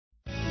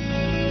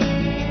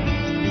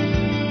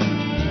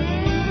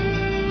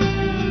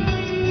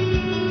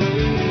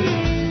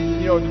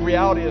The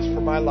reality is for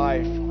my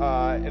life,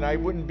 and I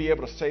wouldn't be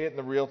able to say it in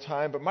the real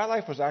time, but my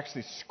life was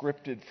actually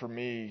scripted for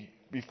me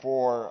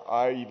before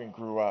I even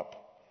grew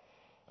up.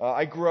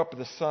 I grew up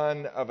the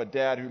son of a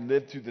dad who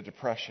lived through the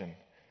Depression,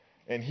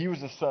 and he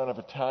was the son of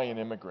Italian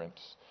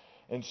immigrants.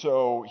 And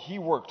so he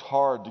worked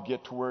hard to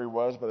get to where he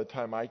was by the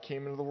time I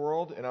came into the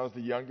world, and I was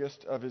the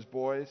youngest of his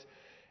boys,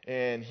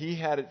 and he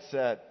had it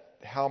set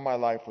how my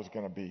life was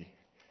going to be.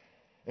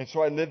 And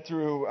so I lived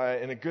through,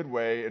 in a good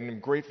way, and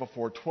I'm grateful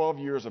for 12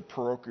 years of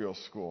parochial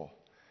school.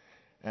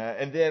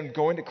 And then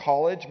going to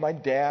college, my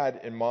dad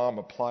and mom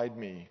applied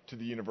me to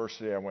the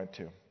university I went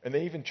to. And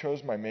they even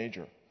chose my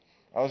major.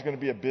 I was going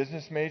to be a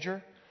business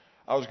major.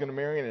 I was going to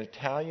marry an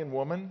Italian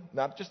woman,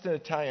 not just an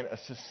Italian, a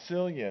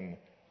Sicilian,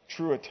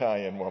 true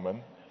Italian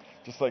woman,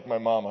 just like my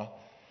mama.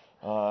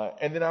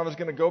 And then I was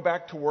going to go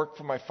back to work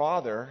for my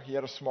father. He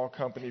had a small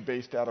company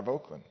based out of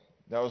Oakland.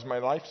 That was my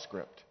life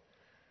script.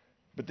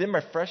 But then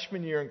my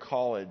freshman year in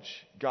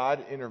college,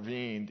 God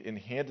intervened and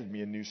handed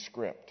me a new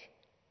script.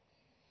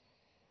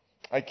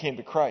 I came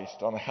to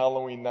Christ on a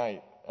Halloween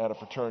night at a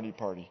fraternity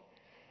party,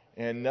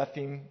 and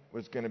nothing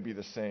was going to be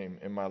the same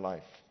in my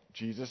life.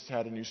 Jesus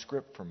had a new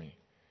script for me.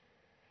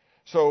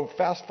 So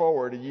fast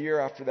forward a year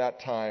after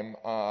that time,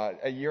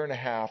 a year and a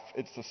half,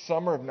 it's the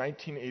summer of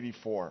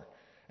 1984,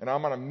 and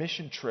I'm on a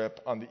mission trip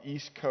on the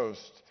East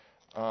Coast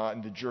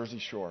in the Jersey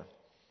Shore.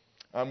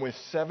 I'm with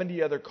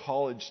 70 other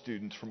college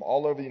students from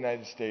all over the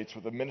United States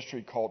with a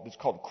ministry it's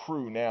called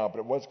Cru now, but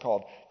it was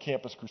called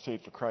Campus Crusade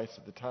for Christ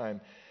at the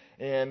time.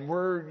 And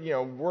we're,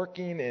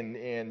 working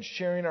and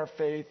sharing our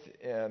faith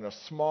in a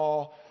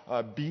small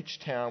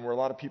beach town where a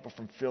lot of people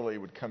from Philly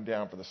would come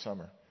down for the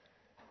summer.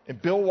 And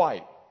Bill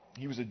White,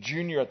 he was a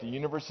junior at the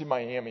University of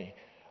Miami.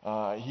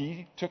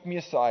 He took me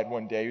aside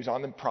one day. He was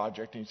on the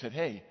project, and he said,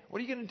 "Hey, what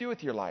are you going to do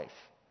with your life?"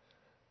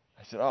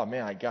 I said, "Oh,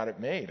 man, I got it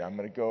made. I'm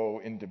going to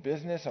go into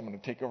business. I'm going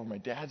to take over my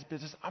dad's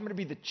business. I'm going to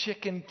be the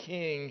chicken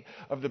king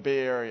of the Bay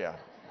Area."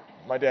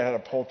 My dad had a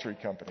poultry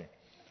company.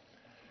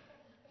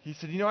 He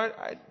said,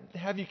 I'd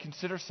have you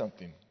consider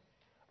something.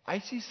 I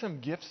see some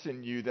gifts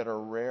in you that are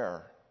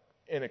rare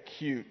and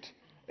acute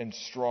and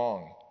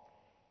strong.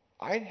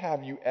 He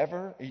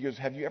goes,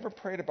 "Have you ever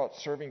prayed about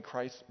serving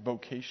Christ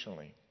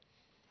vocationally?"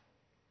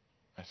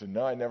 I said,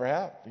 "No, I never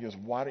have." He goes,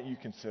 "Why don't you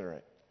consider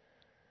it?"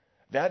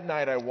 That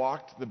night, I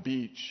walked the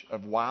beach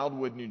of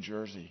Wildwood, New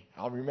Jersey.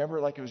 I'll remember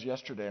it like it was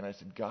yesterday. And I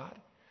said, "God,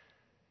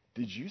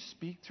 did you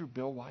speak through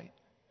Bill White?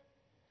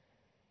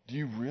 Do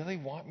you really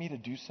want me to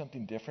do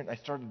something different?" I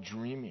started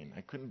dreaming.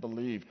 I couldn't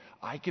believe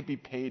I could be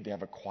paid to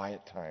have a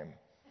quiet time.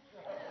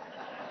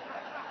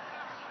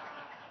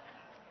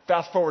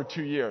 Fast forward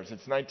 2 years.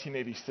 It's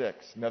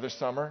 1986. Another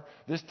summer.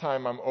 This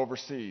time I'm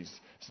overseas.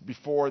 It's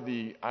before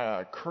the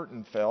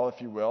curtain fell,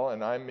 if you will,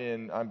 and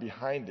I'm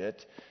behind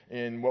it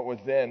in what was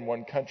then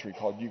one country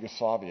called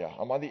Yugoslavia.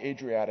 I'm on the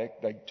Adriatic,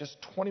 like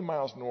just 20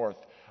 miles north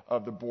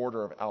of the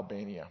border of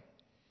Albania.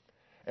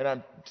 And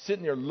I'm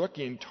sitting there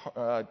looking,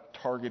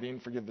 targeting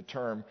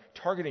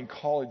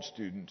college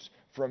students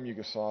from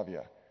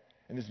Yugoslavia.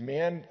 And this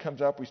man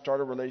comes up. We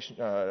start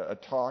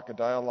a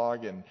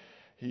dialogue, and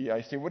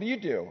I say, "What do you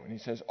do?" And he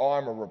says, "Oh,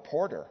 I'm a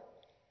reporter."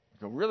 I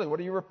go, "Really? What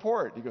do you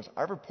report?" He goes,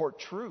 "I report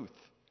truth."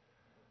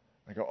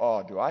 I go,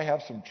 "Oh, do I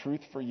have some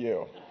truth for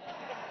you?"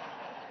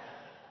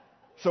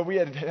 So we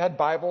had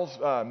Bibles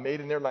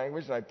made in their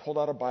language, and I pulled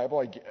out a Bible.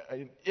 I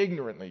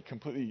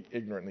completely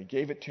ignorantly,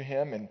 gave it to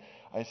him, and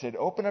I said,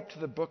 "Open up to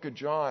the book of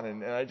John."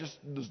 And I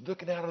just was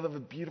looking out of the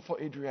beautiful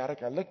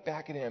Adriatic. I looked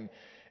back at him,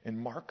 and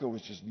Marco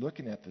was just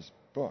looking at this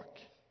book.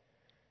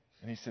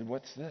 And he said,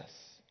 "What's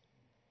this?"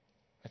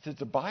 I said,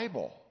 "It's a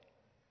Bible."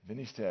 Then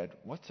he said,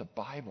 "What's a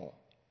Bible?"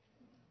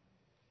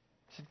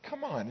 I said,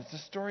 "Come on, it's the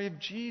story of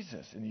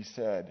Jesus." And he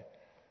said,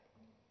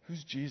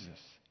 "Who's Jesus?"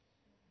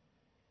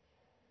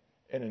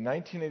 And in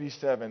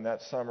 1987,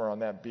 that summer on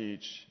that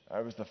beach,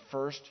 I was the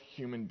first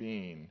human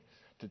being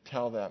to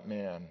tell that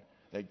man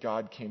that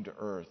God came to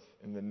earth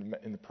in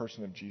the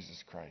person of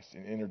Jesus Christ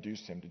and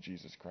introduced him to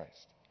Jesus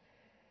Christ.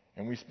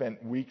 And we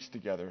spent weeks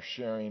together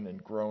sharing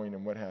and growing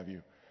and what have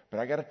you. But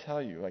I got to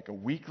tell you, like a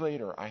week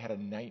later, I had a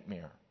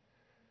nightmare.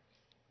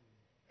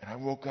 And I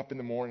woke up in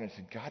the morning and I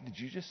said, "God, did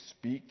you just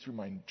speak through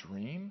my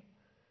dream?"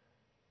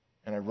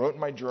 And I wrote in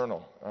my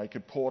journal. I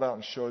could pull it out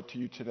and show it to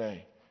you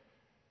today.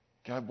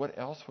 "God, what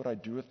else would I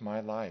do with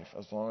my life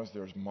as long as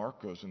there's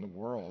Marcos in the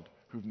world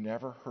who've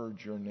never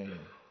heard your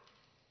name?"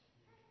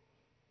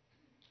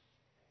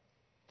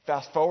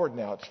 Fast forward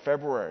now, it's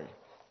February.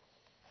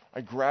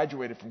 I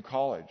graduated from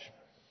college,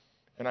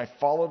 and I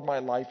followed my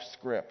life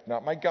script,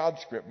 not my God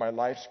script, my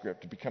life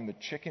script, to become the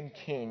chicken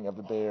king of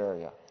the Bay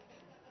Area.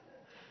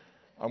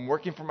 I'm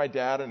working for my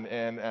dad,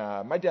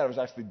 and my dad was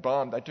actually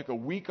bummed. I took a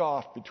week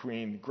off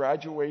between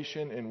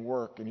graduation and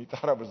work, and he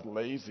thought I was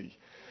lazy.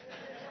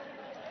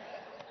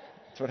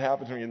 That's what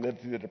happens when you live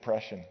through the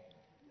Depression.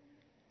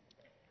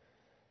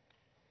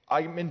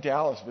 I'm in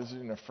Dallas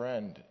visiting a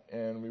friend,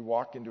 and we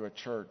walk into a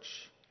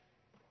church.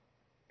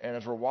 And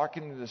as we're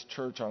walking into this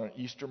church on an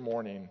Easter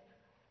morning,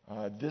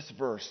 this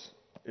verse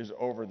is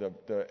over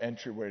the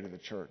entryway to the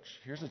church.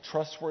 Here's a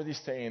trustworthy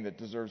saying that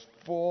deserves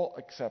full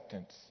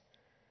acceptance.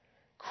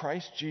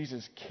 Christ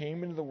Jesus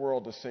came into the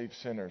world to save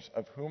sinners,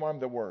 of whom I'm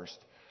the worst.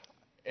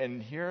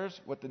 And here's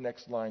what the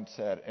next line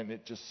said, and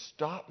it just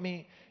stopped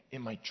me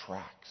in my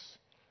tracks.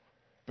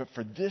 But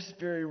for this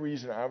very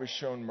reason I was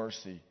shown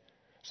mercy,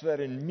 so that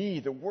in me,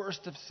 the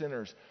worst of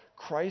sinners,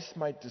 Christ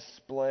might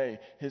display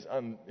his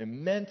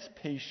immense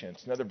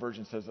patience, another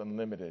version says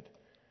unlimited,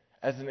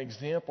 as an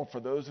example for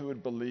those who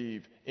would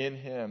believe in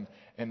him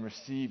and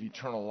receive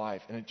eternal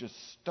life. And it just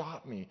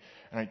stopped me.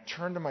 And I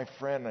turned to my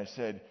friend and I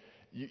said,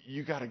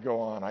 you got to go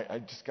on. I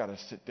just got to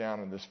sit down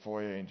in this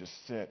foyer and just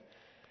sit.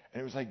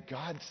 And it was like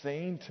God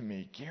saying to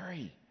me,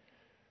 Gary,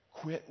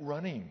 quit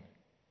running.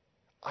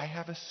 I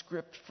have a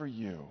script for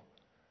you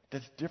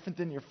that's different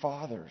than your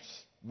father's.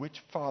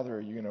 Which father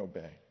are you going to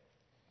obey?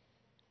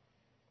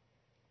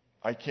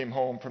 I came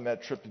home from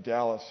that trip to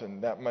Dallas,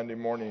 and that Monday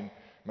morning,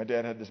 my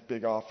dad had this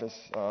big office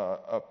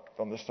up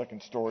on the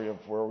second story of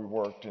where we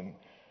worked, and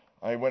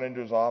I went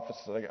into his office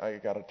and said, I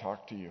got to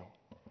talk to you.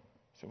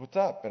 He said, what's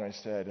up? And I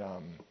said,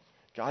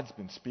 God's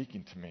been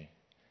speaking to me.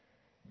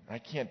 I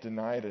can't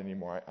deny it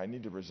anymore. I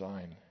need to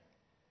resign.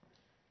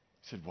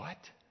 He said, what?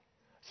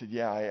 I said,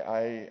 yeah,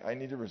 I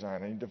need to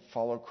resign. I need to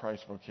follow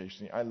Christ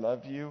vocationally. I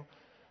love you,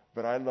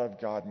 but I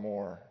love God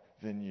more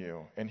than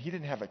you. And he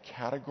didn't have a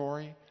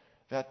category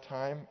that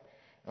time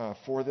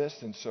for this,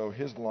 and so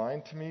his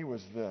line to me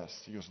was this.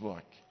 He goes,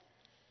 look,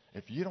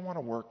 if you don't want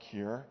to work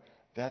here,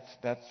 that's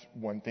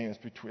one thing.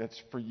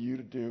 That's for you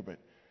to do, but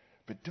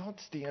don't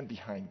stand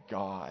behind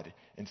God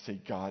and say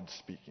God's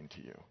speaking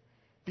to you.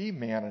 Be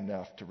man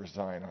enough to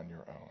resign on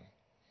your own.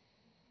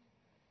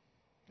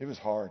 It was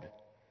hard.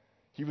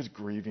 He was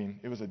grieving.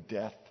 It was a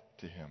death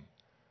to him.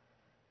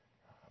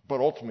 But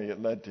ultimately, it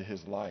led to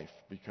his life,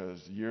 because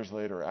years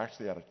later,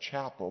 actually at a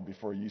chapel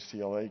before a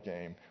UCLA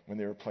game, when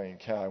they were playing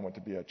Cal, I went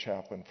to be a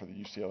chaplain for the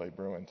UCLA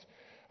Bruins.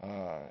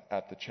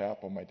 At the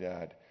chapel, my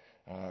dad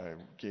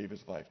gave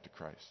his life to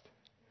Christ.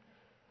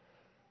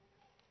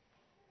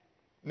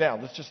 Now,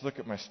 let's just look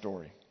at my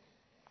story.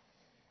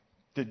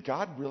 Did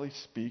God really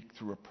speak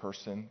through a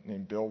person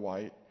named Bill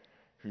White,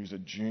 who's a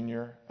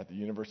junior at the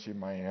University of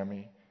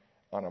Miami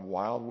on a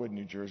Wildwood,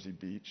 New Jersey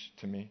beach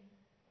to me?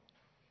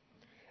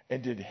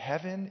 And did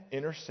heaven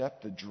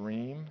intercept the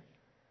dream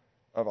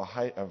of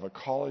a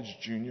college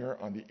junior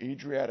on the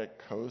Adriatic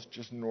coast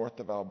just north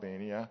of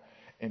Albania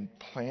and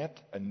plant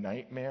a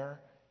nightmare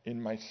in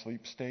my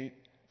sleep state,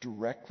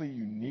 directly,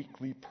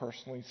 uniquely,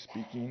 personally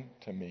speaking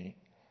to me?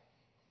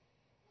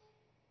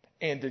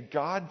 And did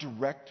God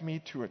direct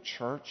me to a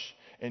church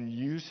and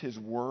use his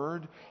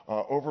word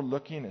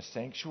overlooking a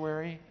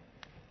sanctuary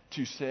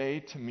to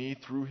say to me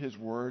through his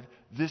word,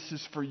 this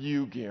is for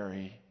you,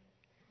 Gary?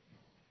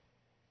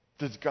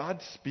 Does God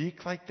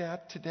speak like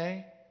that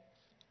today?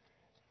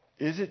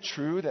 Is it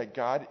true that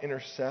God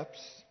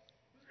intercepts?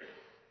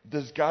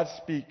 Does God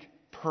speak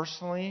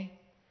personally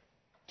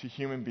to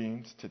human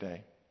beings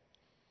today?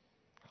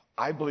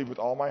 I believe with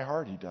all my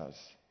heart he does.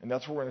 And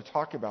that's what we're going to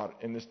talk about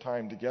in this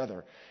time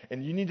together.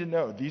 And you need to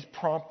know these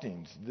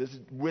promptings, these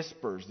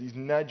whispers, these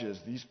nudges,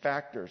 these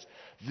factors.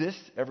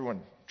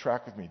 Everyone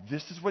track with me.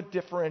 This is what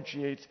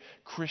differentiates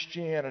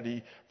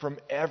Christianity from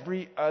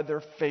every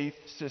other faith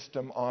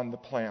system on the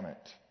planet.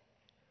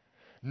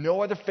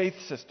 No other faith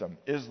system,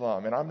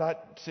 Islam, and I'm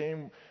not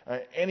saying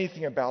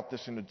anything about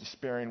this in a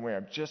despairing way.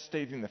 I'm just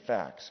stating the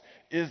facts.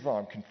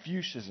 Islam,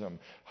 Confucianism,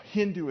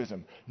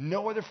 Hinduism,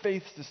 no other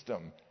faith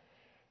system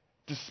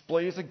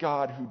displays a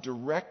God who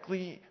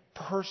directly,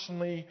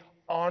 personally,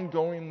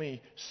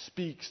 ongoingly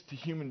speaks to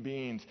human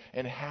beings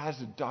and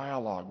has a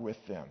dialogue with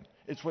them.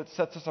 It's what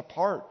sets us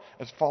apart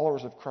as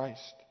followers of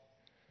Christ.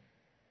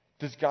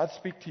 Does God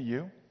speak to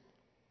you?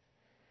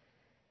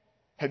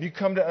 Have you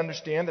come to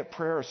understand that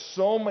prayer is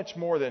so much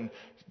more than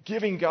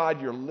giving God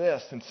your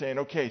list and saying,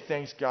 okay,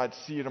 thanks God,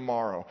 see you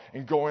tomorrow,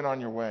 and going on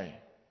your way?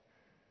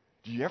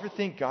 Do you ever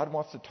think God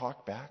wants to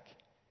talk back?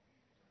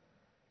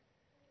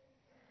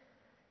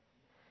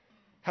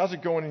 How's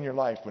it going in your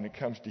life when it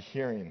comes to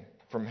hearing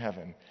from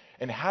heaven?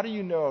 And how do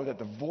you know that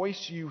the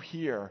voice you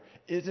hear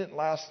isn't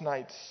last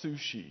night's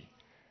sushi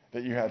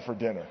that you had for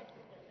dinner?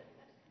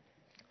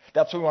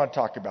 That's what we want to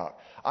talk about.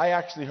 I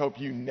actually hope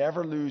you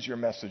never lose your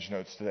message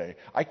notes today.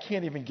 I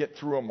can't even get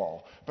through them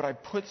all, but I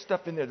put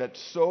stuff in there that's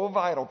so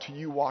vital to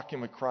you walking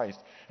with Christ.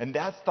 And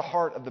that's the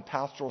heart of the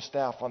pastoral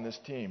staff on this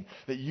team,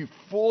 that you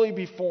fully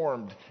be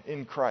formed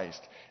in Christ.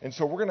 And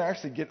so we're going to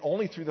actually get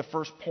only through the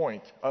first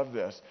point of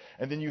this,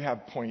 and then you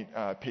have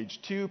page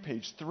 2,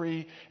 page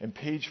 3, and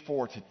page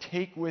 4 to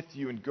take with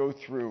you and go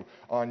through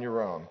on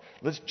your own.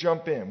 Let's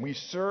jump in. We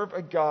serve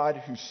a God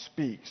who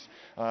speaks.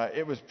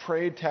 It was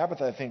prayed,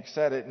 Tabitha, I think,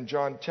 said it in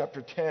John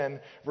chapter 10,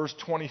 verse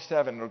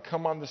 27. It'll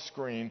come on the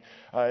screen.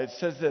 It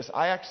says this.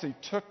 I actually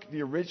took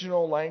the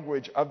original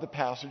language of the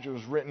passage. It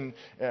was written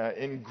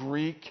in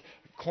Greek,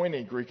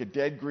 Koine Greek, a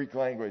dead Greek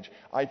language.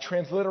 I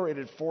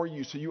transliterated for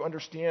you so you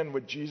understand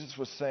what Jesus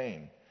was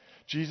saying.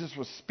 Jesus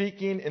was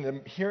speaking in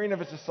the hearing of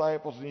his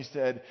disciples, and he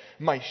said,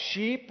 my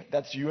sheep,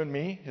 that's you and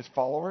me, his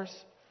followers,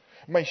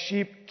 My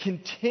sheep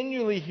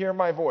continually hear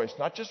my voice.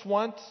 Not just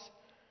once.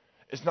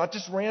 It's not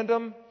just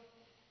random.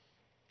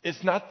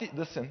 It's not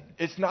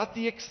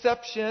the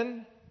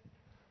exception.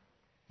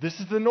 This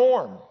is the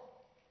norm.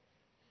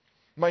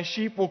 My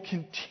sheep will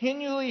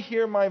continually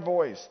hear my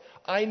voice.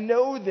 I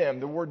know them.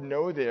 The word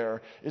know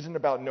there isn't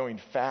about knowing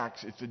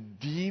facts. It's a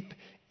deep,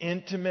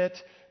 intimate,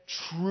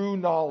 true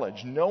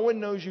knowledge. No one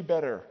knows you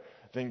better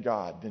than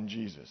God, than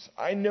Jesus.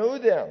 I know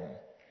them,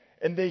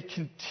 and they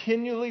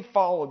continually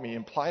follow me.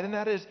 Implied in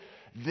that is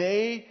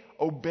they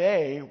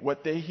obey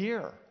what they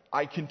hear.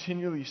 I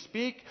continually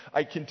speak.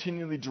 I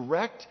continually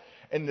direct.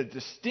 And the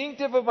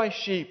distinctive of my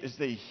sheep is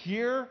they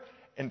hear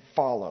and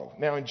follow.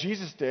 Now, in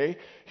Jesus' day,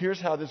 here's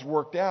how this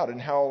worked out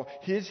and how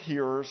his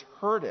hearers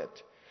heard it.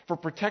 For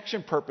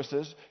protection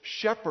purposes,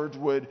 shepherds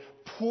would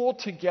pool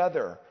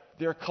together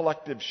their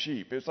collective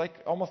sheep. It was like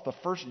almost the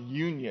first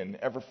union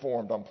ever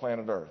formed on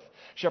planet Earth.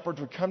 Shepherds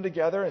would come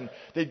together and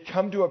they'd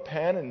come to a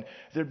pen, and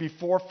there'd be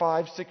 4,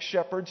 5, 6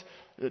 shepherds,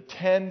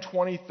 10,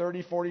 20,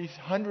 30, 40,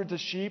 hundreds of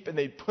sheep, and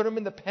they'd put them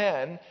in the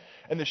pen,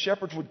 and the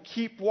shepherds would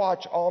keep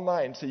watch all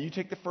night and say, you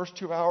take the first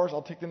 2 hours,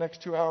 I'll take the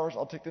next 2 hours,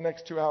 I'll take the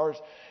next 2 hours.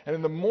 And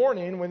in the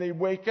morning, when they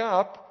wake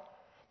up,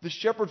 the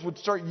shepherds would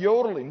start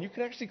yodeling. You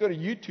can actually go to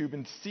YouTube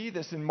and see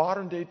this in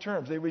modern day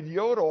terms. They would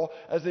yodel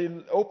as they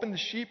open the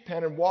sheep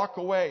pen and walk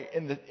away.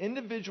 And the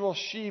individual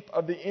sheep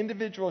of the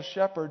individual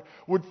shepherd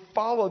would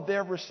follow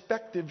their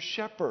respective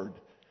shepherd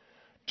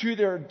to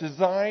their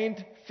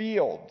designed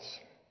fields.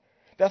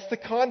 That's the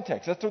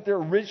context. That's what their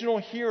original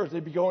hearers,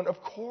 they'd be going,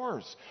 of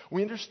course.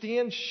 We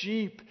understand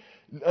sheep,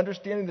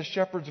 understanding the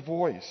shepherd's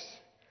voice.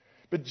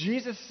 But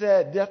Jesus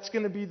said that's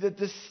going to be the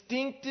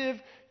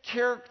distinctive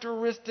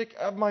characteristic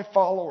of my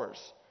followers.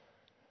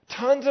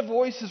 Tons of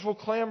voices will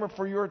clamor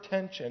for your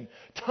attention.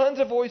 Tons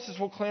of voices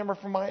will clamor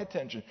for my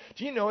attention.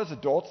 Do you know, as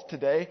adults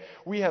today,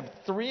 we have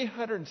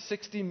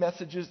 360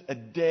 messages a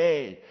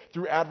day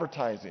through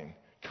advertising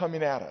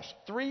coming at us.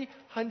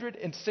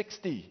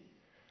 360.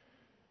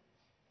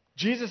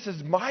 Jesus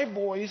says, my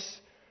voice,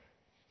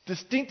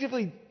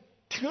 distinctively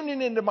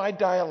tuning into my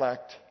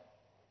dialect,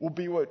 will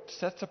be what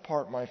sets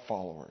apart my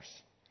followers.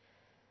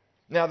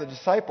 Now, the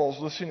disciples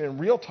listening in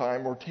real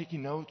time were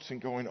taking notes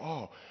and going,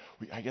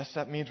 I guess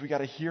that means we got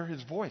to hear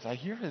his voice. I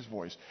hear his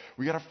voice.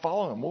 We got to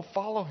follow him. We'll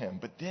follow him.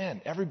 But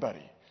then,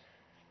 everybody,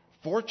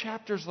 4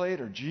 chapters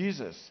later,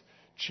 Jesus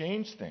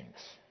changed things.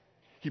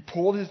 He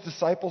pulled his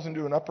disciples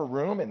into an upper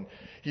room and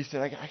he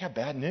said, I got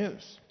bad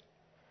news.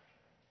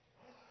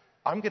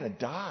 I'm going to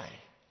die.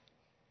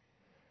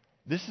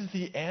 This is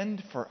the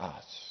end for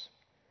us.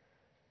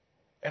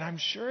 And I'm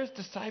sure his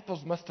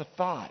disciples must have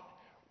thought,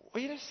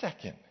 wait a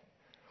second.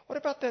 What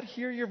about that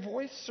hear your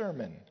voice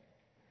sermon?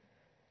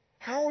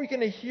 How are we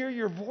going to hear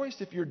your voice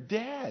if you're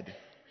dead?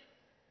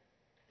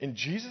 And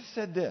Jesus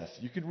said this.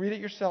 You can read it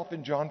yourself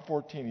in John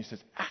 14. He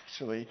says,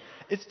 actually,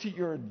 it's to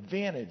your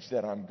advantage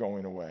that I'm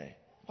going away.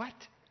 What?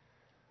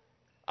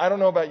 I don't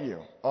know about you,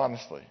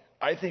 honestly.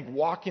 I think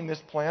walking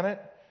this planet,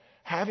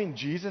 having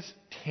Jesus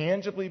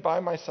tangibly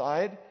by my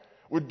side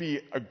would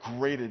be a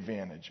great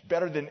advantage,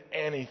 better than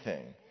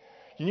anything.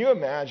 Can you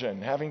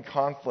imagine having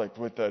conflict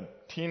with a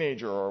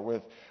teenager or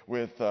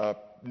with a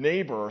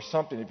neighbor or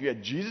something? If you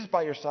had Jesus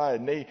by your side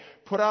and they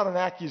put out an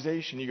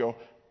accusation, you go,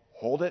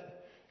 hold it.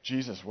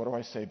 Jesus, what do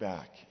I say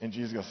back? And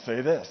Jesus goes,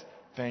 say this.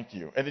 Thank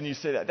you. And then you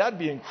say that. That'd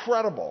be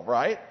incredible,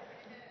 right?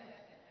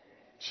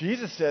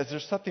 Jesus says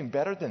there's something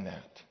better than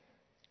that.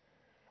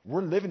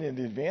 We're living in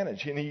the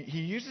advantage. And he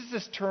uses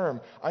this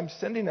term, I'm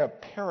sending a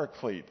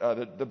paraclete.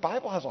 The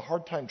Bible has a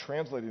hard time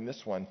translating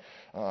this one.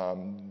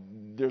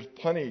 There's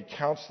plenty,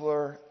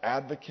 counselor,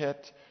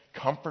 advocate,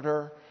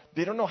 comforter.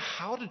 They don't know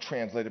how to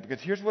translate it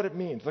because here's what it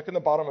means. Look in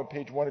the bottom of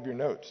page 1 of your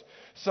notes.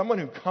 Someone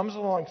who comes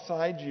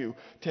alongside you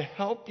to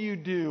help you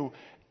do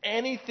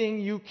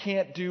anything you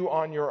can't do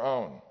on your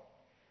own.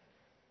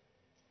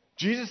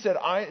 Jesus said,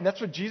 and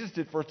that's what Jesus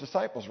did for his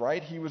disciples,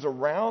 right? He was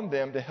around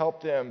them to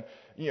help them,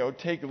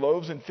 take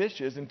loaves and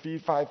fishes and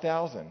feed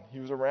 5,000. He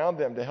was around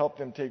them to help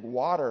them take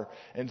water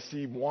and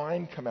see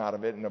wine come out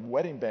of it and a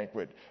wedding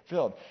banquet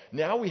filled.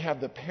 Now we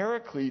have the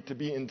paraclete to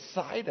be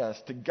inside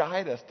us, to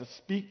guide us, to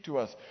speak to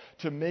us,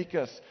 to make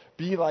us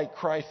be like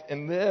Christ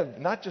and live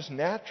not just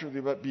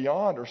naturally, but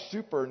beyond or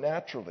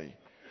supernaturally.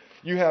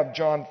 You have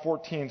John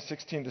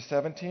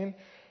 14:16-17.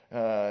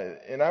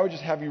 And I would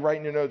just have you write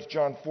in your notes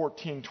John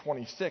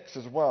 14:26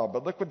 as well.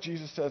 But look what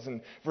Jesus says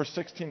in verse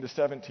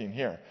 16-17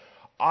 here.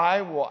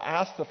 I will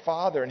ask the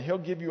Father, and he'll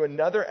give you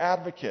another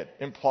advocate.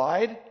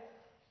 Implied,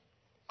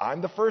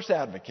 I'm the first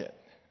advocate.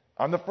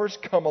 I'm the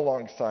first come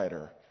alongside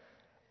her.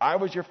 I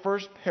was your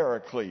first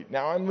paraclete.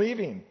 Now I'm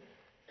leaving.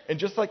 And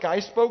just like I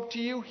spoke to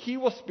you, he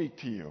will speak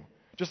to you.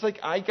 Just like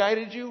I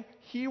guided you,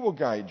 he will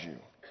guide you.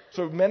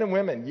 So men and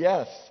women,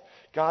 yes,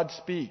 God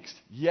speaks.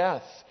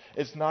 Yes,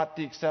 it's not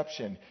the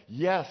exception.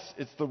 Yes,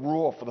 it's the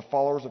rule for the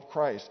followers of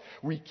Christ.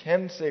 We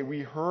can say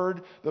we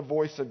heard the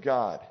voice of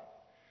God.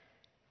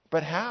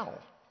 But how?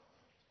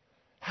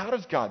 How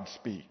does God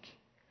speak?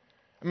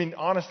 I mean,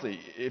 honestly,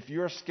 if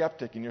you're a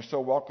skeptic and you're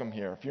so welcome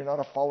here, if you're not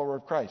a follower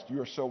of Christ,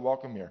 you are so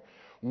welcome here.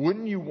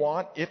 Wouldn't you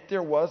want, if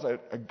there was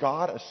a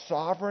God, a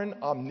sovereign,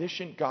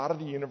 omniscient God of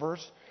the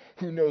universe,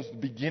 who knows the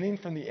beginning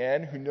from the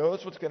end, who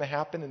knows what's going to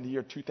happen in the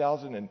year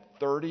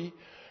 2030,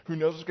 who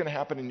knows what's going to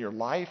happen in your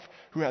life,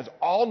 who has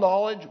all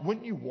knowledge,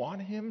 wouldn't you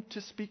want him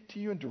to speak to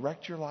you and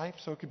direct your life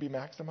so it could be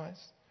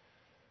maximized?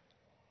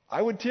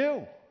 I would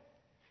too.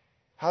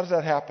 How does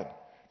that happen?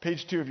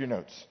 Page 2 of your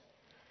notes.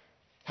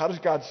 How does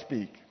God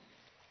speak?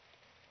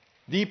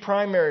 The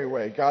primary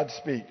way God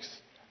speaks,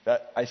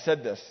 I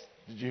said this,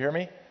 did you hear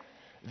me?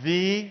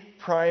 The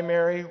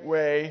primary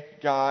way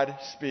God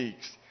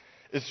speaks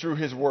is through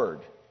his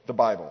word, the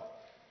Bible.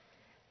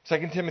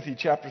 2 Timothy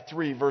chapter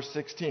 3, verse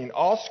 16.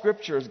 All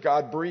scripture is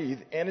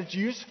God-breathed, and it's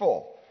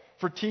useful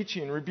for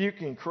teaching,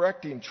 rebuking,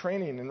 correcting,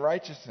 training in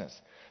righteousness.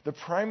 The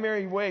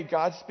primary way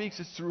God speaks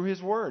is through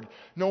his word.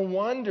 No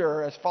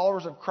wonder, as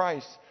followers of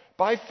Christ,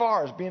 by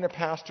far, as being a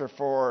pastor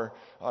for,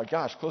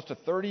 close to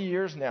 30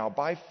 years now,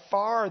 by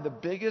far the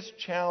biggest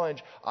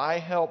challenge I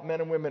help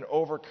men and women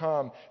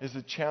overcome is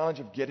the challenge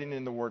of getting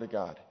in the Word of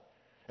God.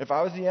 If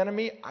I was the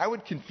enemy, I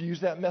would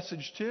confuse that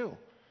message too.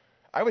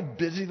 I would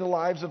busy the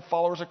lives of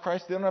followers of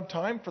Christ. They don't have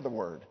time for the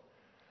Word.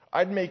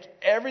 I'd make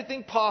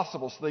everything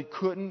possible so they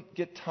couldn't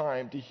get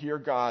time to hear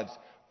God's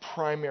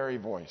primary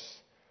voice,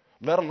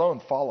 let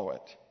alone follow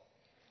it.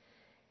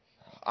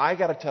 I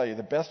got to tell you,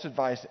 the best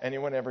advice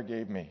anyone ever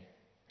gave me,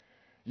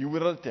 you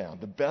whittle it down.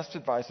 The best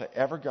advice I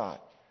ever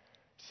got,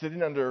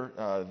 sitting under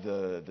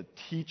the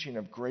teaching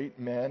of great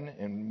men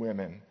and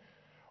women,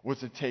 was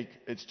to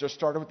it's just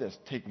started with this,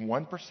 take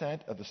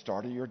 1% of the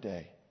start of your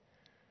day.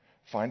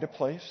 Find a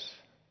place,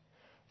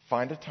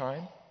 find a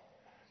time,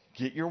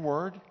 get your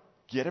word,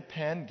 get a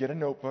pen, get a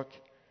notebook,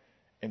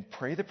 and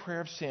pray the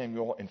prayer of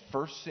Samuel in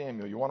 1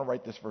 Samuel. You want to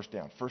write this verse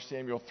down, 1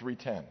 Samuel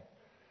 3:10.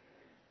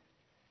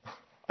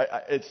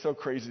 It's so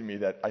crazy to me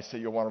that I say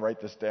you'll want to write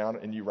this down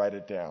and you write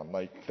it down.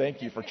 Like,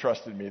 thank you for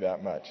trusting me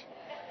that much.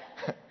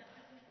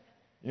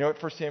 You know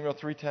what 1 Samuel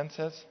 3:10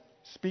 says?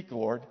 Speak,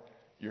 Lord,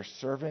 your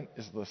servant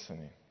is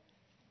listening.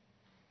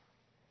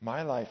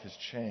 My life has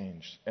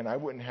changed, and I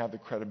wouldn't have the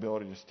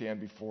credibility to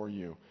stand before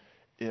you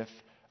if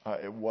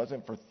it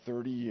wasn't for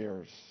 30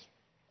 years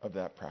of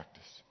that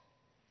practice.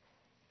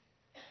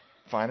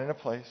 Finding a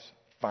place,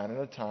 finding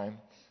a time,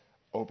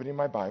 opening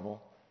my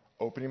Bible,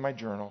 opening my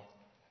journal,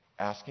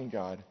 asking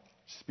God,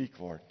 speak,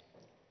 Lord,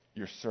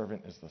 your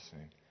servant is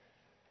listening.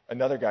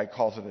 Another guy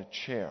calls it a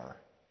chair.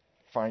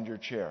 Find your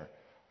chair.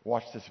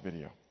 Watch this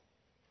video.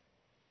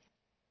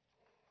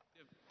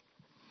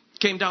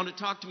 Came down to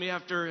talk to me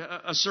after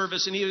a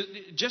service, and he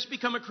had just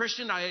become a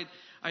Christian. I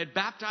had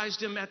baptized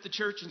him at the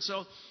church,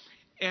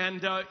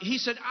 and he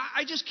said,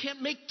 I just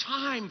can't make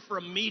time for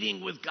a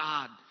meeting with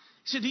God.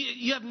 He said,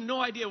 you have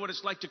no idea what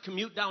it's like to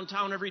commute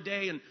downtown every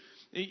day, and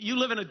you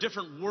live in a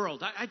different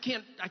world. I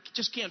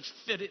just can't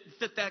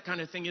fit that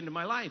kind of thing into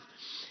my life.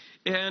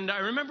 And I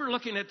remember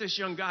looking at this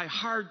young guy,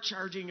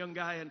 hard-charging young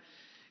guy,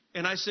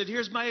 and I said,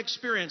 here's my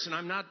experience, and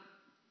I'm not,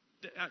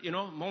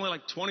 I'm only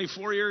like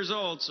 24 years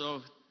old,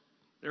 so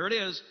there it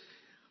is.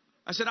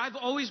 I said, I've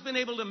always been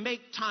able to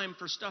make time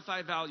for stuff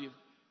I value.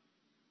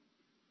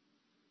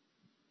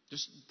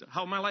 Just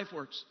how my life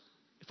works.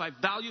 If I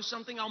value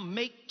something, I'll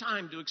make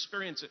time to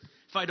experience it.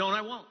 If I don't,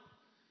 I won't.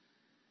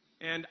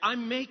 And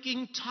I'm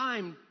making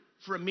time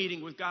for a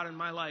meeting with God in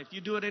my life.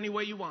 You do it any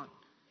way you want.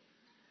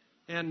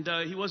 And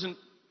he wasn't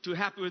too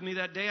happy with me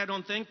that day, I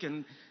don't think,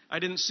 and I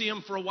didn't see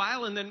him for a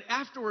while. And then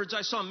afterwards,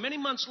 I saw him many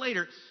months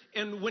later,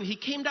 and when he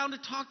came down to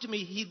talk to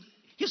me,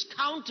 his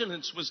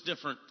countenance was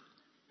different.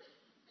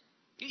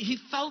 He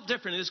felt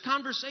different. His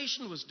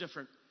conversation was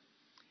different.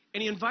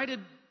 And he invited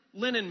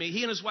Lynn and me.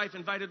 He and his wife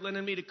invited Lynn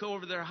and me to go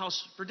over to their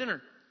house for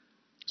dinner.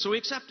 So we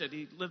accepted.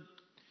 He lived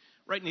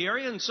right in the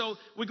area. And so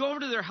we go over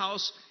to their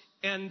house,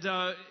 and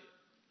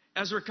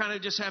as we're kind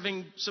of just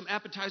having some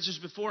appetizers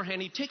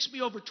beforehand, he takes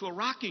me over to a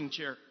rocking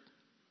chair.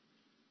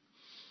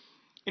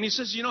 And he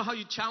says, you know how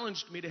you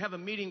challenged me to have a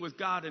meeting with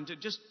God and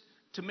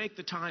to make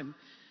the time?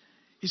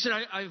 He said,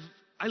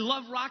 I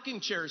love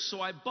rocking chairs, so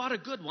I bought a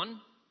good one.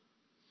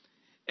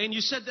 And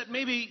you said that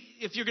maybe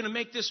if you're going to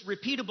make this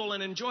repeatable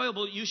and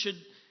enjoyable, you should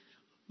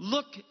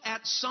look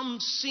at some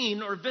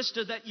scene or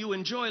vista that you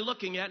enjoy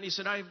looking at. And he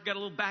said, I've got a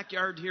little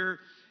backyard here,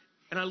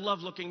 and I love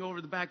looking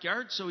over the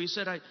backyard. So he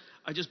said, I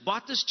just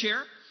bought this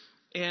chair,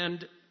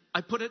 and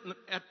I put it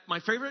at my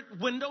favorite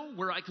window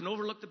where I can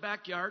overlook the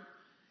backyard.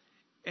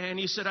 And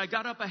he said, I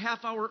got up a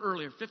half hour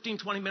earlier, 15,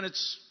 20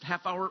 minutes,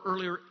 half hour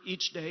earlier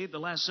each day, the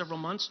last several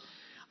months.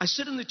 I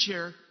sit in the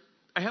chair,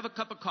 I have a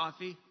cup of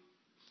coffee,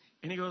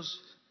 and he goes,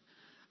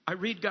 I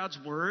read God's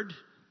word.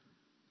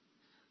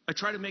 I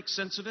try to make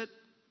sense of it.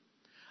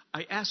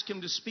 I ask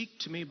him to speak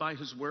to me by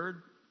his word.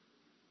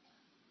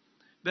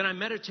 Then I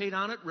meditate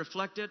on it,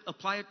 reflect it,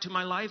 apply it to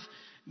my life.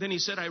 Then he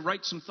said, I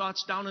write some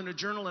thoughts down in a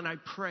journal and I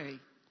pray.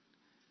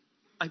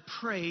 I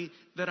pray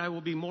that I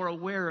will be more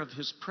aware of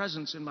his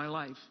presence in my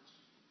life.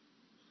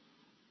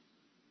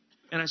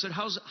 And I said,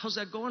 how's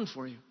that going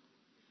for you?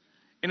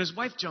 And his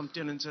wife jumped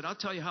in and said, I'll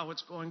tell you how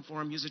it's going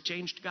for him. He's a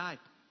changed guy.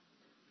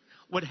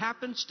 What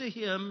happens to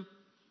him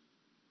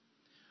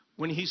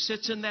when he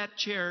sits in that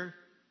chair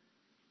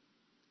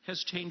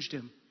has changed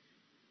him.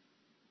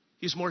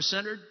 He's more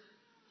centered.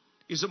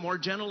 He's a more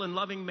gentle and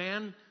loving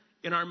man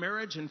in our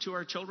marriage and to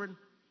our children.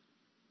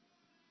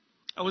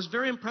 I was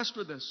very impressed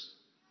with this,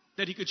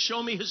 that he could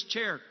show me his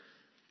chair,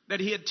 that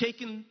he had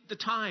taken the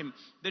time,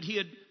 that he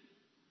had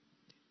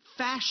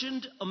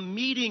fashioned a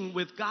meeting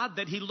with God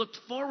that he looked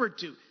forward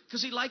to.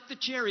 Because he liked the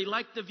chair, he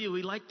liked the view,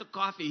 he liked the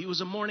coffee. He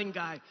was a morning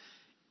guy.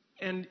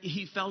 And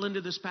he fell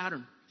into this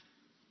pattern.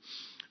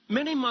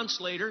 Many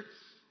months later,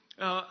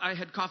 I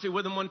had coffee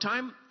with him one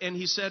time, and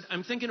he said,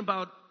 I'm thinking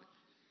about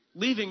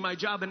leaving my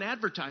job in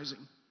advertising.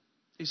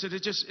 He said,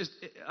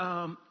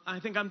 I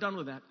think I'm done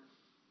with that.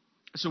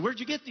 I said, where'd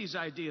you get these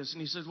ideas?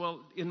 And he said,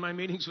 well, in my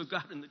meetings with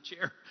God in the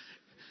chair.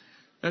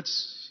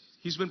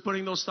 He's been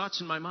putting those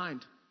thoughts in my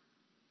mind.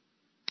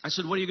 I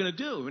said, what are you going to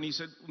do? And he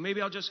said,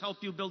 maybe I'll just help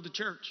you build the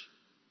church.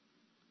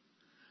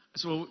 I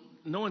said, well,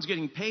 no one's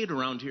getting paid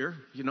around here,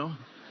 you know.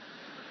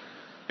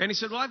 And he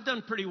said, well, I've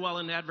done pretty well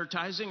in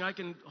advertising. I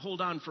can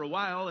hold on for a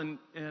while,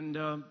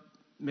 and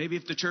maybe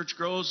if the church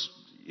grows,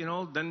 you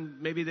know, then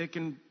maybe they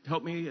can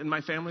help me and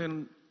my family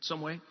in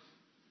some way.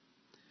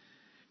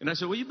 And I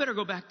said, well, you better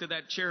go back to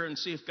that chair and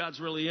see if God's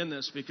really in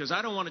this, because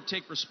I don't want to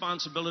take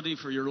responsibility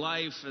for your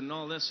life and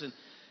all this. And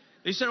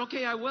he said,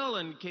 okay, I will.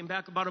 And came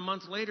back about a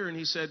month later, and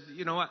he said,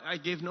 you know, I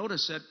gave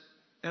notice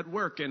at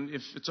work, and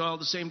if it's all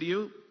the same to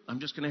you, I'm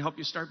just going to help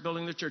you start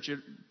building the church. You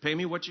pay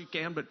me what you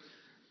can, but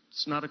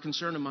it's not a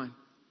concern of mine.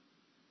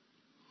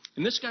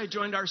 And this guy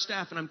joined our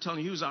staff, and I'm telling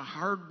you, he was a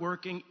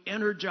hardworking,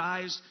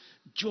 energized,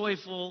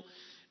 joyful,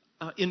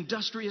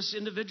 industrious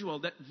individual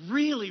that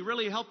really,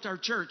 really helped our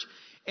church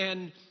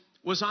and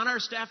was on our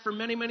staff for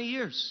many, many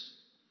years.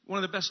 One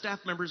of the best staff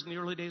members in the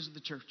early days of the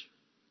church.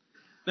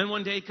 Then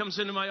one day he comes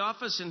into my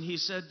office, and he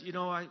said, you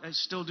know, I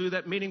still do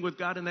that meeting with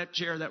God in that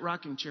chair, that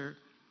rocking chair.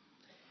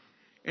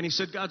 And he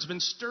said, God's been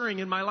stirring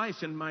in my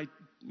life, in my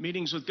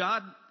meetings with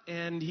God.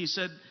 And he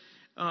said,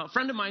 a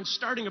friend of mine's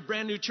starting a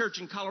brand new church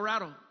in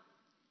Colorado.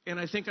 And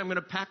I think I'm going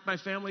to pack my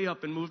family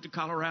up and move to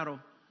Colorado.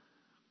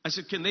 I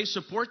said, can they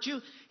support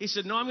you? He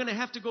said, no, I'm going to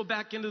have to go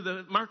back into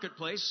the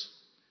marketplace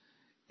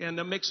and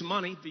make some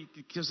money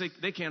because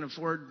they can't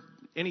afford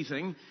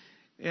anything.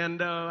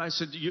 And I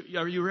said,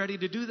 are you ready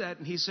to do that?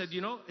 And he said,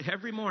 you know,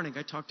 every morning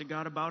I talk to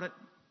God about it.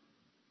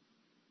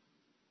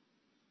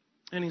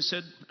 And he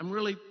said, I'm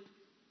really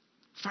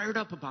fired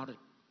up about it.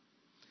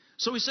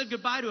 So we said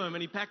goodbye to him,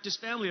 and he packed his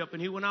family up,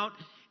 and he went out,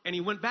 and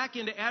he went back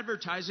into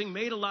advertising,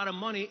 made a lot of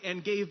money,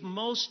 and gave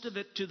most of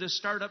it to the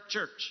startup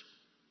church.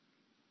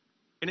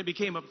 And it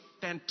became a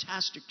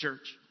fantastic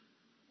church.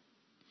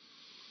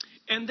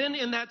 And then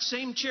in that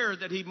same chair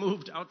that he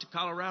moved out to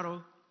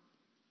Colorado,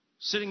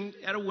 sitting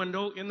at a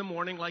window in the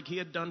morning like he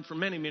had done for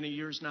many, many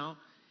years now,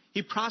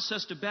 he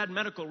processed a bad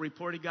medical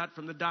report he got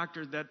from the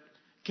doctor that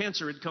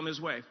cancer had come his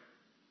way.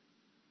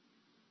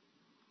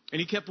 And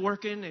he kept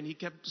working, and he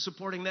kept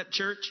supporting that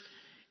church.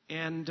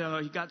 And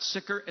he got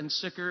sicker and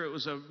sicker. It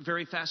was a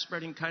very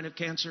fast-spreading kind of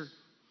cancer.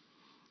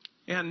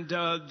 And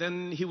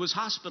then he was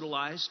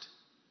hospitalized.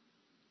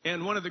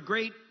 And one of the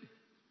great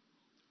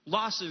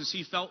losses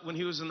he felt when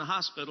he was in the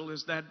hospital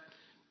is that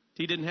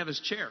he didn't have his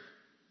chair.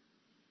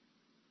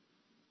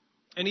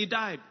 And he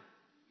died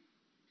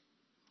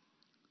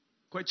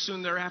quite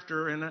soon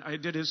thereafter, and I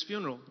did his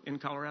funeral in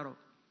Colorado.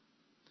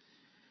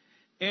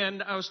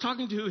 And I was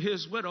talking to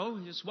his widow,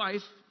 his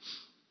wife,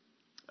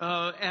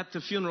 at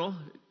the funeral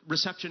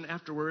reception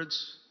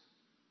afterwards.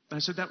 I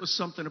said, that was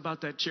something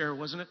about that chair,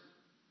 wasn't it?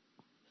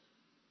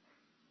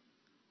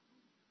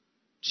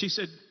 She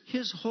said,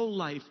 his whole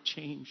life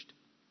changed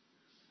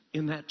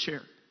in that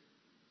chair.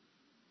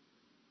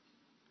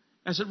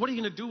 I said, what are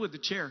you going to do with the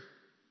chair?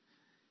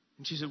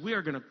 And she said, we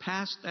are going to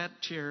pass that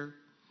chair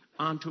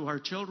on to our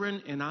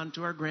children and on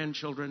to our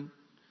grandchildren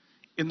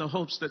in the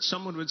hopes that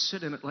someone would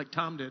sit in it like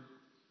Tom did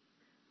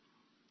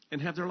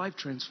and have their life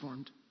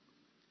transformed.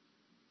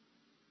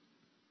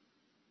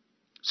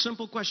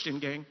 Simple question,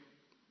 gang.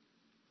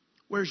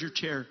 Where's your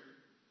chair?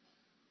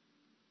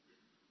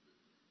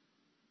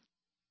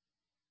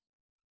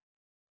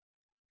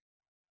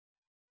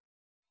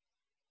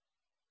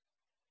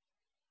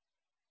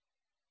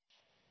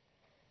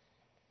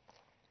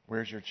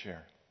 Where's your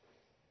chair?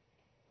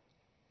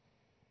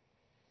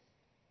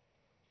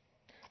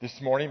 This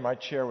morning, my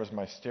chair was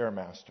my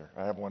Stairmaster.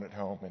 I have one at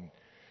home, and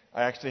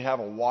I actually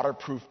have a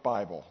waterproof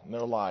Bible.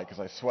 No lie,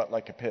 because I sweat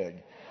like a pig.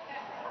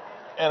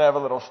 And I have a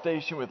little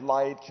station with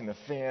lights and a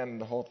fan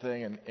and the whole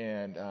thing.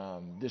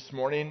 And this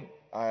morning,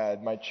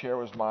 my chair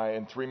was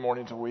and 3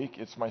 mornings a week,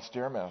 it's my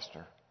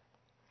Stairmaster.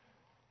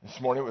 This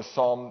morning it was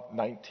Psalm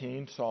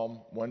 19,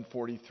 Psalm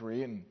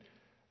 143, and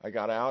I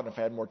got out, and if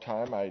I had more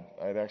time,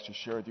 I'd actually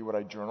share with you what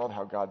I journaled,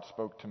 how God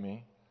spoke to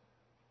me.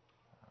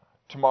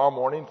 Tomorrow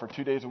morning, for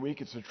 2 days a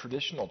week, it's a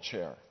traditional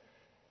chair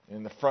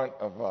in the front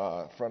of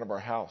our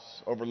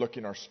house,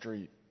 overlooking our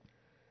street.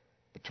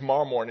 But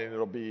tomorrow morning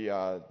it'll be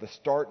the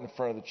start in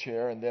front of the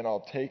chair, and then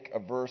I'll take a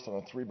verse on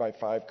a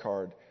 3x5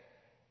 card,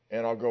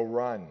 and I'll go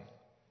run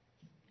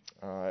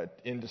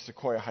into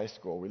Sequoia High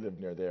School. We live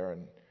near there,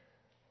 and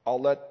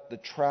I'll let the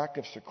track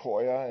of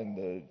Sequoia and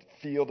the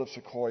field of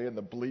Sequoia and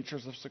the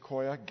bleachers of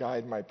Sequoia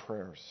guide my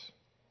prayers.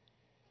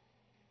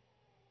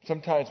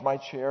 Sometimes my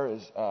chair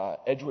is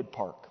Edgewood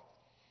Park.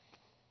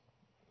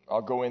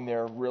 I'll go in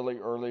there really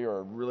early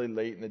or really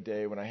late in the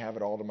day when I have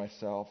it all to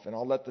myself, and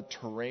I'll let the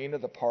terrain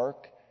of the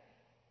park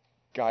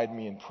guide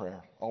me in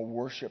prayer. I'll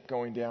worship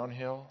going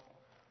downhill.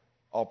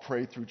 I'll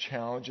pray through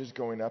challenges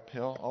going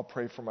uphill. I'll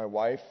pray for my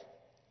wife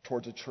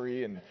towards a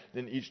tree, and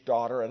then each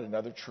daughter at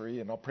another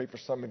tree, and I'll pray for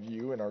some of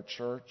you in our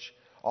church.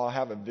 I'll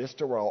have a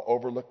vista where I'll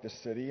overlook the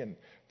city and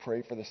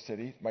pray for the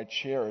city. My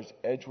chair is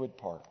Edgewood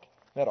Park.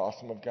 Isn't that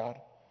awesome of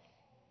God?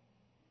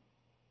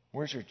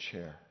 Where's your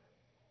chair?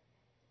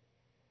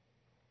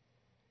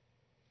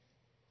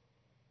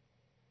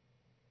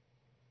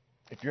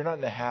 If you're not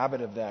in the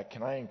habit of that,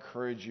 can I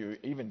encourage you,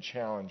 even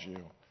challenge you?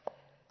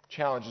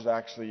 Challenge is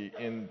actually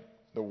in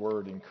the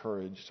word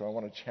encourage, so I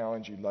want to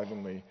challenge you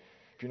lovingly.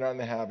 If you're not in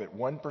the habit,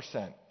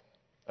 1%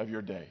 of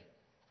your day,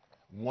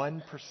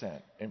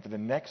 1%, and for the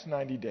next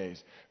 90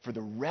 days, for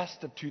the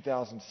rest of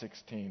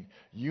 2016,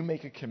 you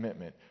make a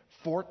commitment,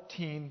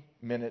 14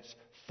 minutes,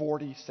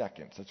 40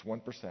 seconds, that's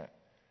 1%.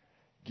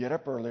 Get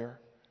up earlier,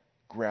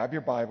 grab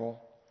your Bible,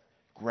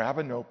 grab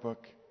a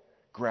notebook,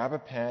 grab a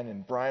pen,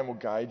 and Brian will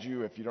guide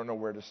you if you don't know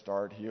where to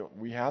start.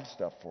 We have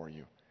stuff for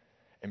you.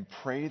 And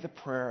pray the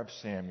prayer of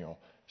Samuel.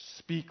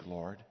 Speak,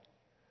 Lord.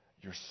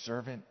 Your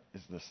servant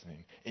is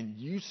listening. And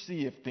you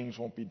see if things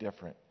won't be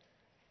different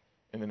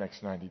in the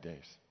next 90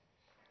 days.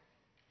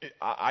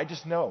 I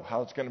just know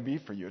how it's going to be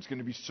for you. It's going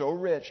to be so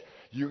rich,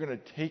 you're going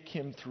to take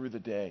him through the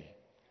day.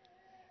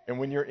 And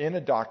when you're in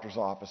a doctor's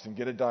office and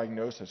get a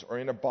diagnosis, or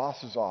in a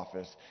boss's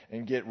office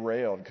and get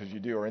railed, because you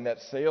do, or in that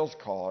sales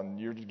call and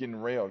you're getting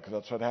railed, because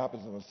that's what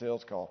happens in the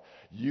sales call,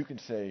 you can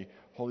say,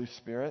 Holy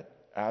Spirit,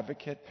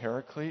 Advocate,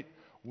 Paraclete,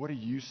 what are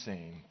you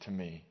saying to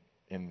me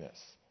in this?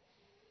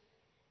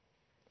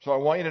 So I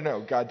want you to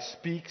know, God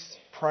speaks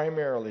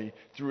primarily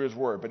through his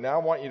word. But now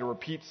I want you to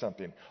repeat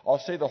something. I'll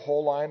say the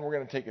whole line. We're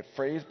going to take it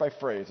phrase by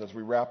phrase as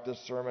we wrap this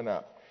sermon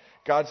up.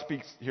 God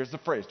speaks, here's the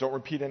phrase. Don't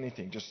repeat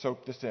anything. Just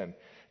soak this in.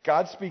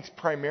 God speaks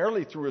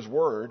primarily through his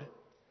word.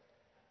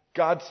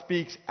 God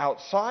speaks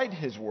outside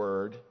his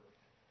word.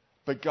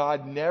 But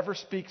God never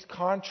speaks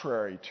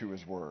contrary to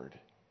his word.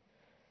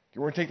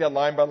 We're going to take that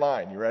line by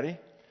line. You ready?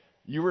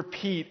 You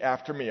repeat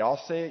after me.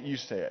 I'll say it, you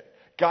say it.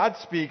 God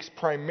speaks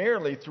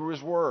primarily through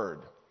his word.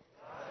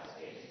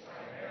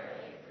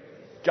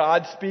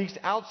 God speaks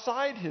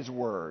outside his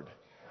word.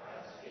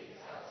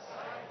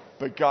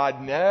 But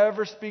God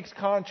never speaks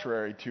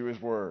contrary to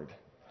his word.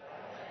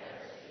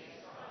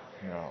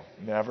 No,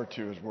 never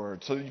to his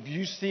word. So if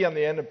you see on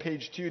the end of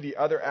page 2 the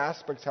other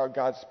aspects how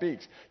God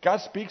speaks.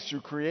 God speaks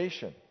through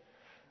creation.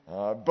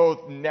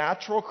 Both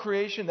natural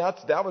creation,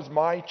 that was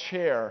my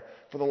chair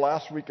for the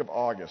last week of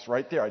August,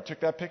 right there. I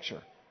took that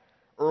picture.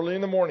 Early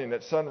in the morning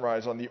at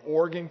sunrise on the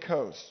Oregon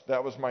coast,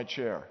 that was my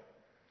chair.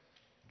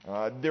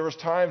 There was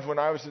times when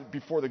I was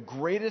before the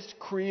greatest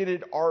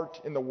created art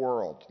in the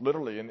world,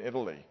 literally in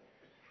Italy.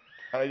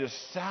 And I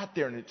just sat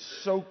there and it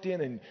soaked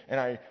in,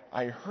 and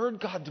I heard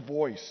God's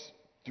voice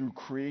through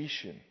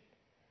creation.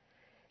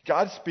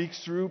 God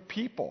speaks through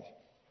people,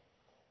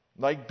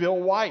 like Bill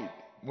White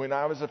when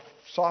I was a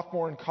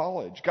sophomore in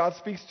college. God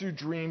speaks through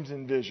dreams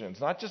and visions,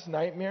 not just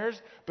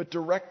nightmares, but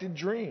directed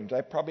dreams.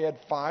 I probably had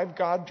 5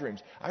 God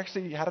dreams. I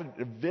actually had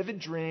a vivid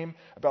dream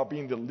about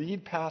being the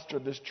lead pastor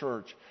of this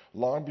church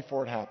long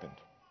before it happened.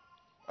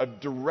 A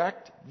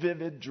direct,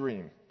 vivid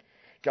dream.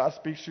 God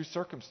speaks through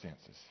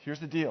circumstances.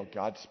 Here's the deal.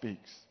 God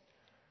speaks.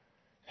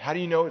 How do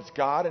you know it's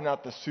God and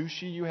not the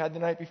sushi you had the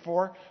night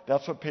before?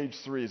 That's what page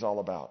 3 is all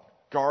about.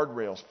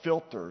 Guardrails,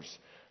 filters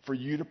for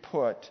you to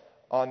put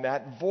on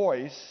that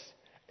voice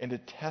and to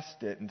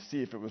test it and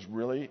see if it was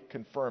really,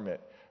 confirm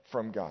it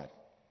from God.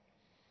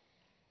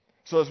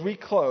 So as we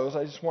close,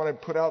 I just want to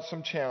put out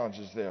some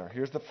challenges there.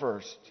 Here's the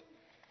first.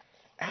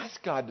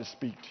 Ask God to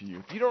speak to you.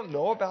 If you don't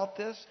know about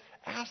this,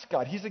 ask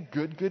God. He's a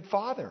good, good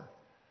Father.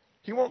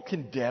 He won't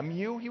condemn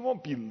you. He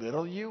won't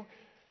belittle you.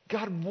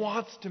 God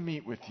wants to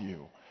meet with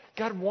you.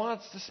 God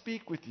wants to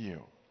speak with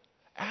you.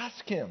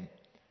 Ask him.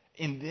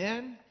 And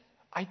then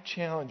I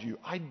challenge you.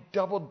 I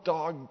double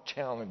dog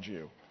challenge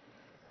you.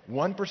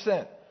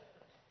 1%.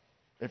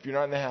 If you're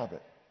not in the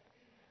habit,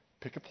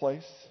 pick a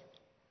place,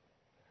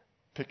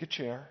 pick a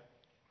chair,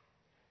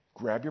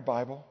 grab your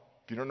Bible.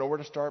 If you don't know where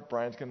to start,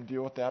 Brian's going to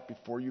deal with that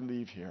before you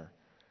leave here.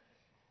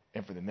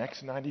 And for the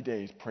next 90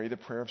 days, pray the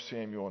prayer of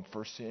Samuel in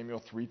 1 Samuel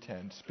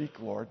 3:10. Speak,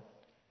 Lord.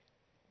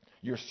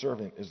 Your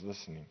servant is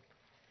listening.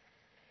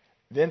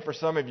 Then for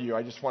some of you,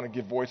 I just want to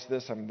give voice to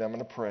this. I'm going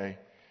to pray.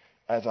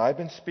 As I've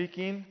been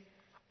speaking,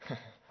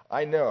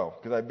 I know,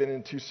 because I've been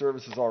in 2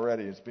 services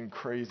already. It's been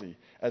crazy.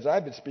 As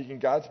I've been speaking,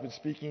 God's been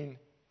speaking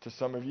to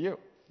some of you.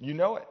 You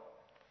know it.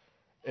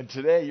 And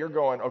today you're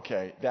going,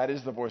 okay, that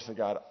is the voice of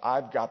God.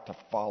 I've got to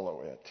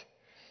follow it.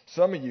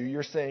 Some of you,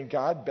 you're saying,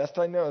 God, best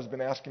I know, has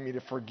been asking me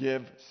to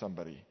forgive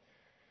somebody.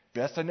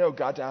 Best I know,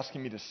 God's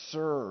asking me to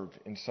serve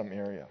in some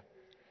area.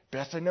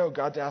 Best I know,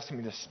 God's asking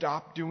me to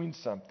stop doing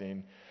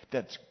something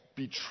that's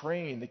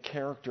betraying the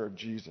character of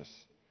Jesus.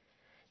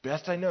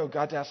 Best I know,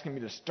 God's asking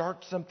me to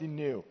start something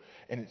new,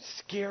 and it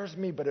scares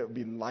me, but it would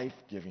be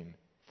life-giving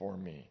for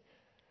me.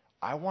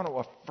 I want to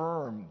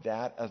affirm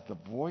that as the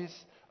voice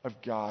of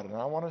God, and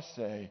I want to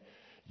say,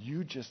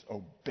 you just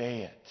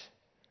obey it.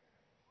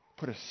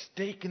 Put a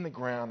stake in the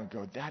ground and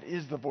go, that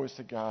is the voice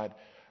of God.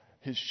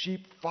 His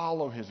sheep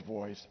follow his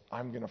voice.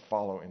 I'm going to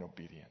follow in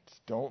obedience.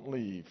 Don't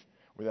leave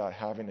without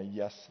having a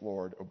yes,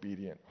 Lord,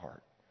 obedient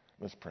heart.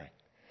 Let's pray.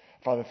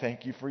 Father,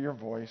 thank you for your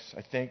voice.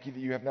 I thank you that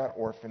you have not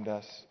orphaned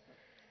us.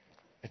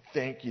 I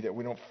thank you that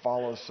we don't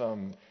follow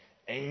some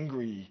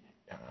angry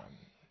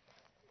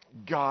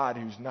God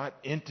who's not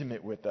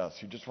intimate with us,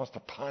 who just wants to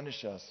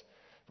punish us.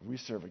 We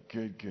serve a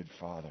good, good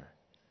Father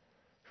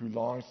who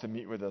longs to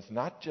meet with us,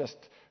 not just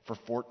for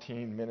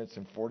 14 minutes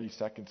and 40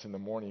 seconds in the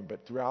morning,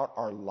 but throughout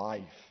our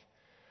life,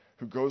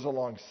 who goes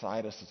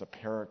alongside us as a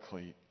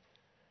paraclete,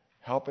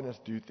 helping us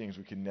do things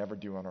we can never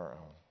do on our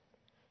own.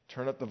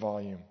 Turn up the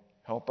volume.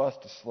 Help us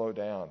to slow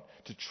down,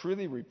 to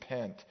truly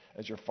repent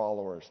as your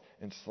followers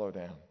and slow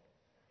down.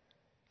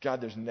 God,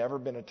 there's never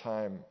been a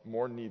time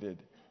more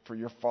needed for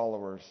your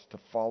followers to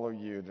follow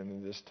you than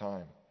in this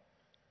time,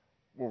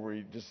 where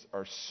we just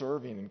are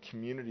serving in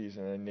communities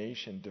and a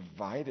nation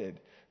divided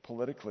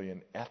politically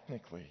and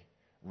ethnically,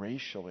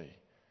 racially.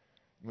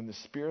 When the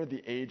spirit of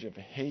the age of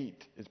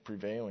hate is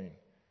prevailing,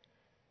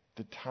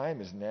 the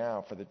time is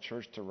now for the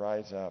church to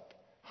rise up,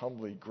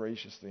 humbly,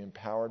 graciously,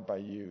 empowered by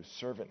you,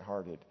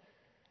 servant-hearted,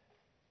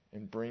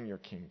 and bring your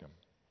kingdom.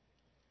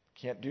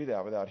 Can't do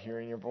that without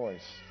hearing your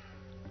voice.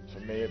 So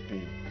may it be.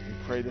 We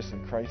pray this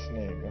in Christ's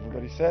name.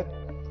 Everybody said?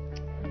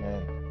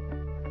 Amen.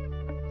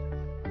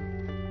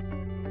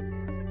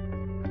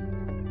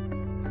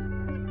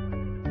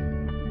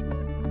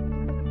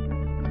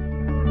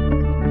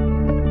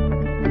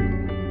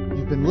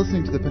 You've been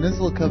listening to the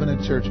Peninsula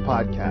Covenant Church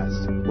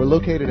podcast. We're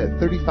located at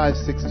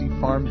 3560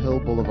 Farm Hill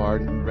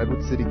Boulevard in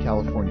Redwood City,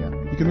 California.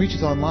 You can reach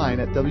us online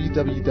at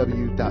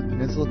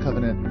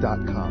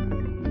www.peninsulacovenant.com.